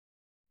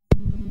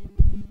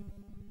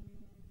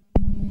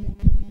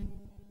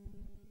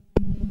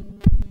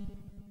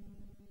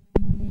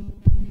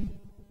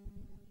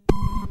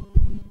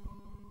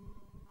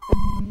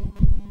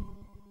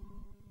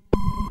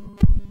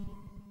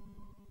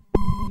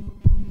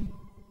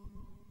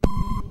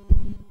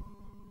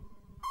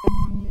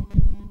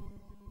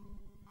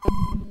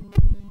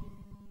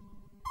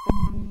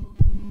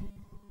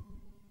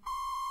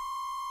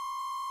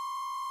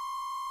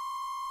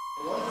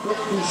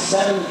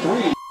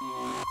47-3.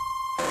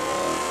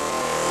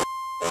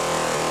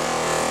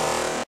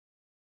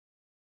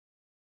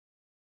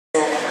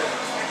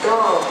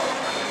 Go.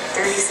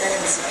 30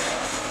 seconds.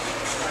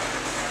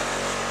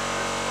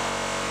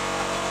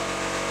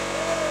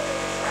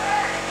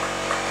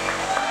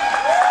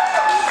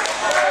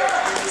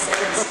 30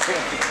 seconds.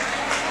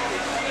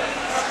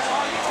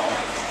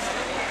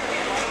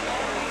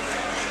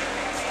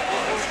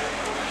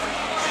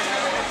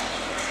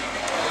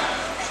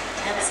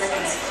 10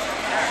 seconds.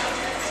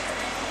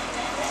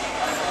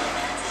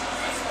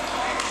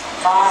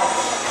 5,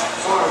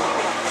 4,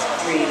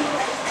 3,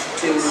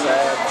 2,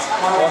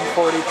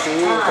 142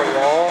 for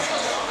wall.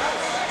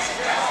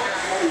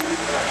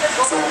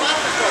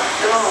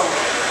 Go.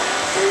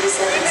 30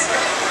 seconds.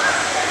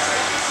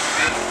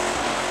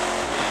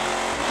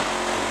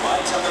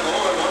 Lights on the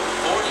board,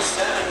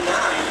 147.9.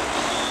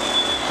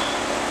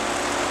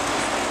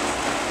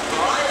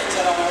 Brian's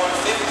at a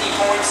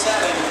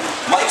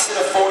 150.7. Mike's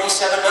at a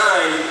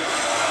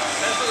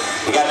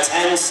 47.9. We got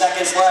 10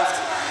 seconds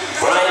left.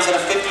 Brian's at a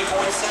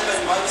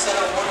 50.7. Mike's at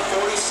a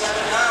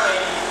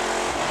 147.9.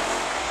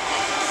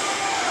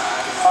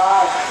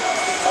 5,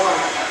 4,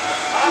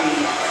 3,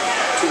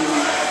 2,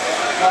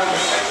 1.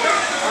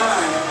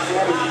 Time.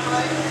 Ready.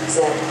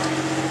 Set.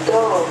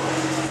 Go.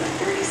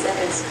 30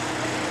 seconds.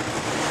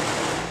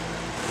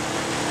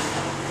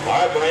 All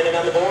right, Brandon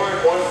on the board,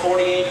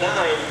 148.9.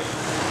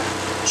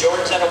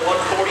 Jordan's at a 145.2.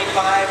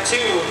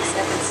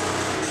 Seconds.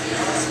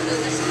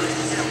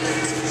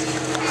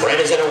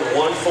 Brandon's at a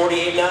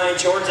 148.9.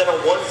 Jordan's at a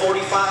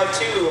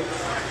 145.2.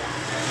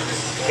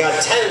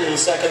 Got 10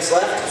 seconds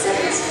left.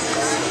 Seconds.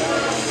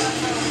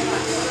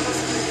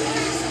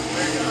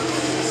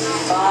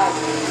 5,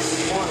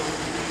 4,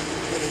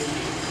 3,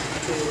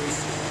 2,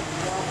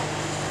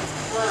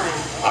 1. Time.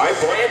 All right,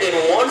 Brandon,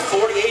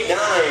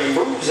 148.9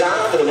 moves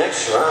on to the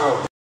next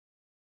round.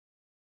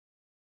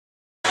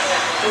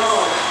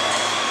 Go.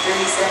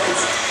 30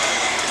 seconds.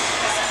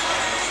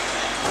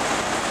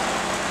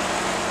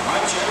 All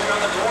right, Jordan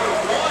on the board,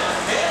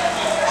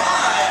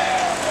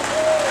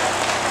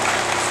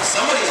 155.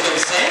 Somebody's been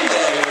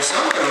sandbagging or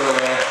something over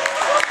there.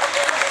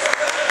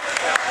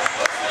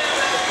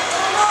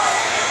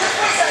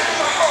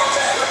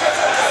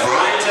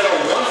 Brian's at a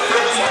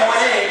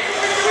 150.8.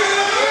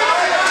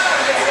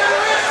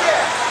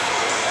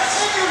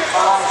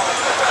 5,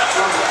 4, 3,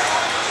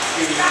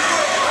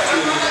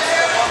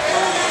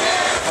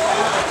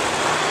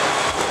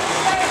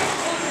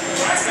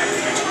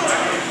 2,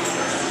 1.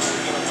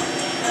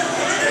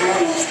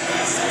 Ready,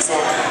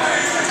 set,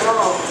 go.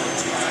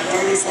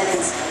 30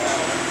 seconds.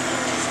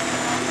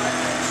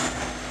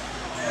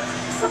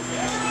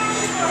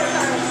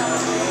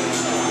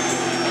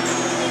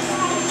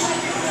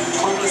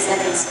 20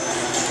 seconds.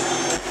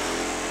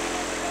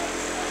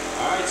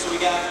 All right, so we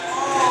got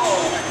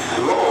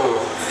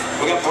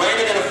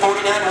Brandon at a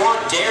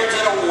 49.1, Darren's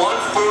at a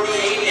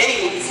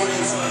 148.8.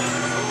 Seconds.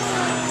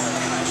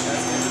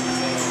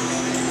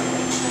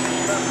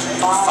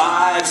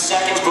 5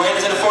 seconds.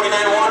 Brandon's at a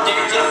 49.1,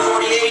 Darren's at a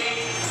 48.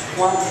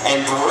 1.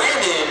 And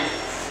Brandon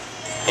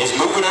is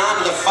moving on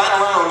to the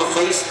final round to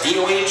face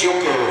DOA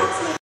Joker.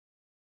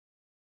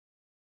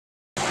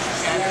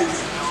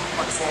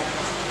 Set,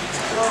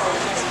 go.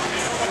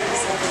 30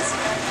 seconds.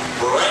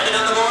 Brandon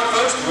on the board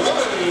first,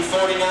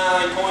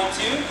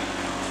 149.2.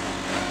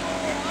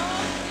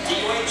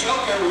 DOA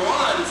Joker,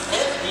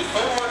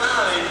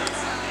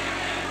 154.9.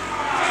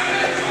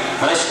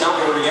 Nice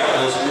number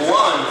together, this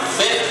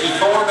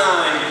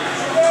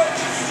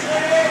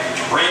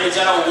 154.9. Brandon's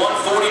at a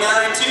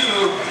 149.2.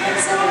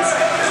 10 seconds.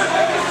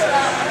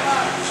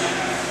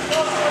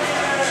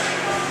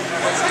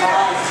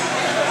 5,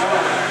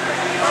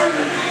 4,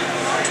 3,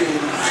 2,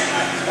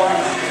 1.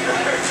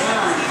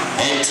 Time.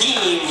 And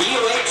Team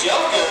DOA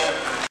Joker.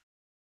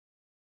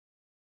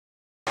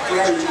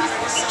 Ready,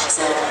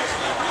 set,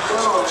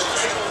 go.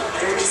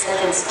 30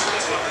 seconds.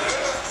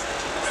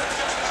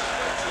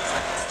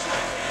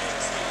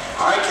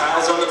 All right,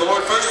 Kyle's on the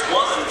board first,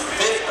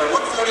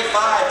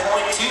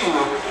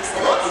 145.2.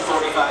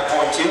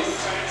 145.2.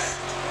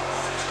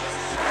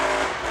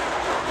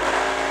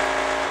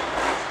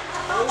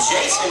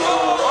 Jason with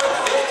a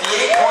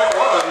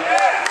 158.1.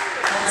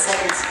 10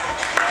 seconds.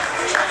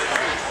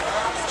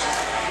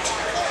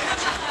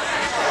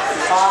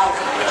 5,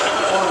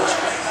 4,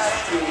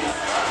 3,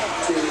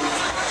 2,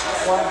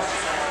 1.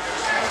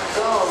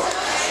 Go.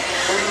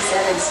 30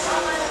 seconds.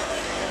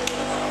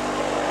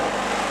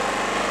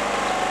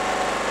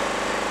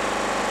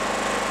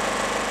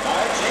 All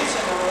right,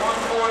 Jason with a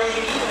 148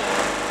 even.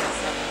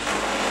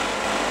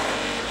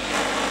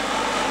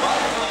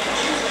 Mike playing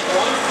music,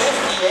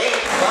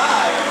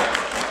 158.5.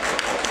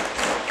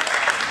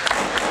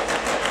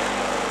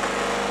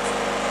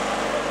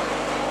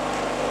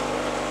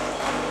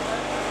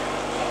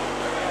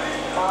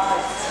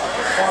 5,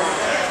 4,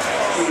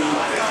 3,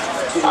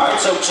 2. All right,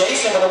 so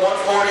Jason with a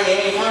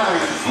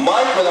 148.9.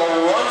 Mike with a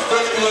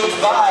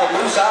 158.5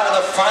 moves out of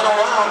the final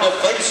round to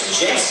face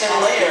Jason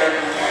later.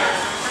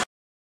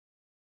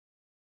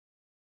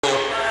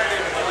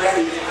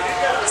 Ready,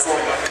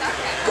 set,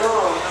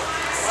 go.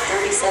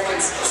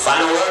 seconds.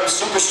 Final run,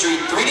 Super Street,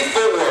 3 to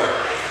 4.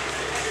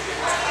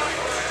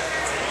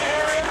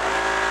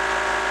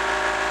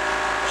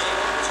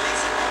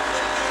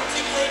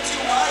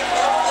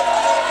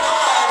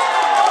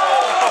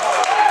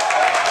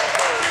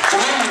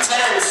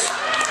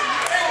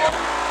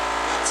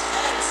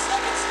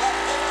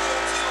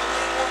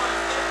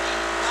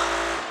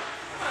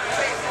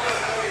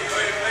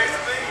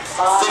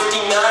 Five,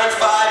 59.5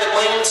 at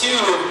lane 2.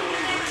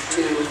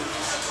 2,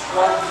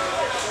 1.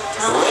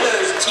 Time.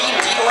 Winners, Team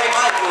DOA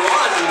Mike,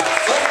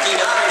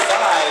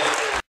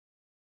 59.5.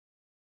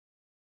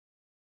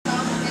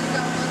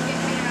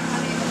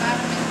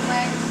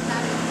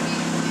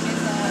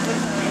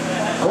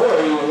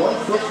 Corey,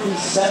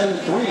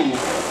 157.3.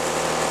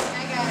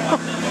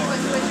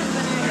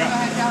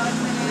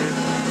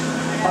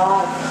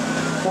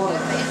 5, 4,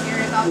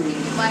 I'll keep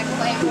you black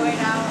Playboy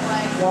now.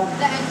 Like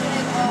the engine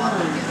is low, I'll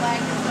keep you black.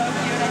 It's so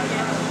cute. I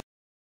can't.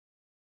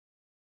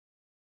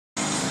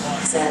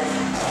 set.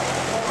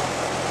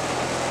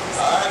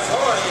 Alright,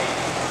 Corey.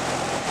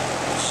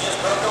 Just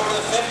broke over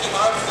the 50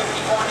 mark,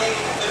 50.8,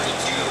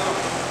 52,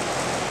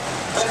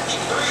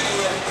 53.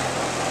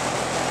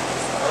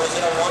 Or is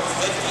it a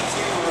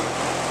 152?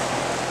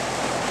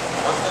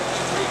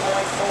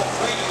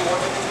 153.43,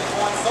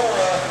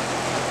 153.4.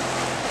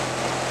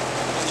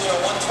 Is it a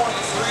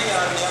 123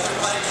 on the other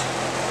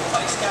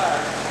Pike's car?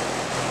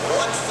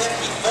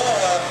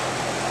 154.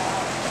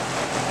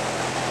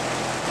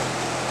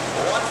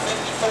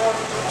 154.2,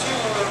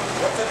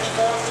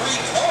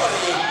 154.3,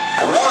 Corey.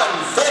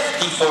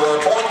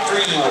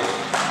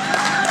 154.3.